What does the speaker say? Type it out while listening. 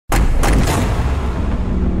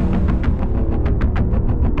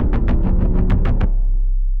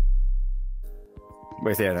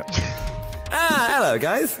We're seeing it. Hello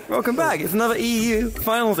guys, welcome back. It's another EU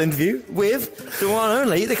finals interview with the one and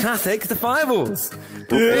only, the classic, the Fireballs.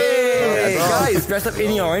 Hey, guys, dressed up in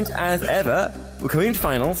the orange as ever. We're coming into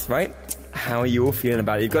finals, right? How are you all feeling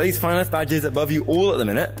about it? You've got these finalist badges above you all at the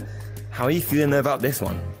minute. How are you feeling about this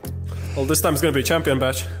one? Well, this time it's going to be champion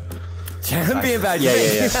badge. Champion badge? Yeah.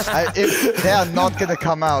 If they are not going to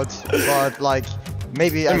come out, but like,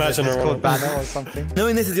 maybe a Discord banner or something.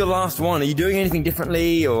 Knowing this is your last one, are you doing anything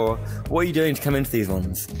differently, or what are you doing to come into these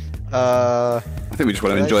ones? I think we just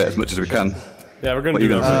want to enjoy it as much as we can. Yeah, we're going to do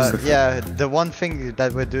that. Yeah, the one thing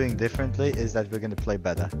that we're doing differently is that we're going to play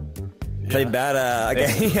better. Play better,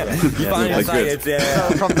 okay. You finally decided, yeah.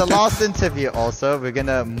 So from the last interview also, we're going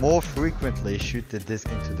to more frequently shoot the disc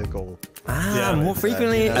into the goal. More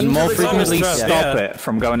frequently? And more frequently stop it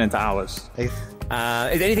from going into ours. Is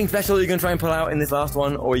there anything special you're going to try and pull out in this last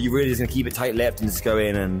one, or are you really just going to keep it tight-lipped and just go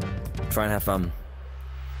in and try and have fun?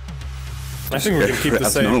 I think we're going to keep the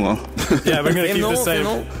same. Normal. Yeah, we're going to keep the same.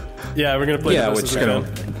 Yeah, we're going to play the best as we can.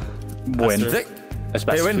 Win. As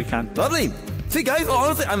best as we can. Lovely. See guys, well,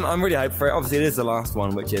 honestly, I'm really hyped for it. Obviously it is the last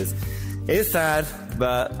one, which is sad,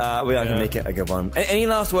 but we are going to make it a good one. Any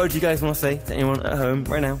last words you guys want to say to anyone at home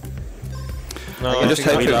right now? No, I just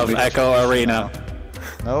hope we love Echo Arena.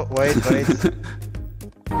 No, wait.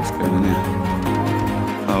 What's going on here?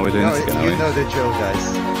 Oh, we're doing this again, you know the drill, guys.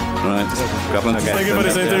 Right, grab on. Thank you for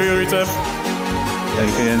this interview, Rita. Thank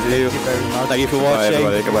you for the interview. Thank you for watching.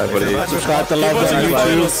 Goodbye, everybody. Subscribe to Love on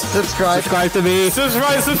YouTube. Subscribe to me.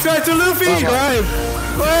 Subscribe to Luffy. Subscribe.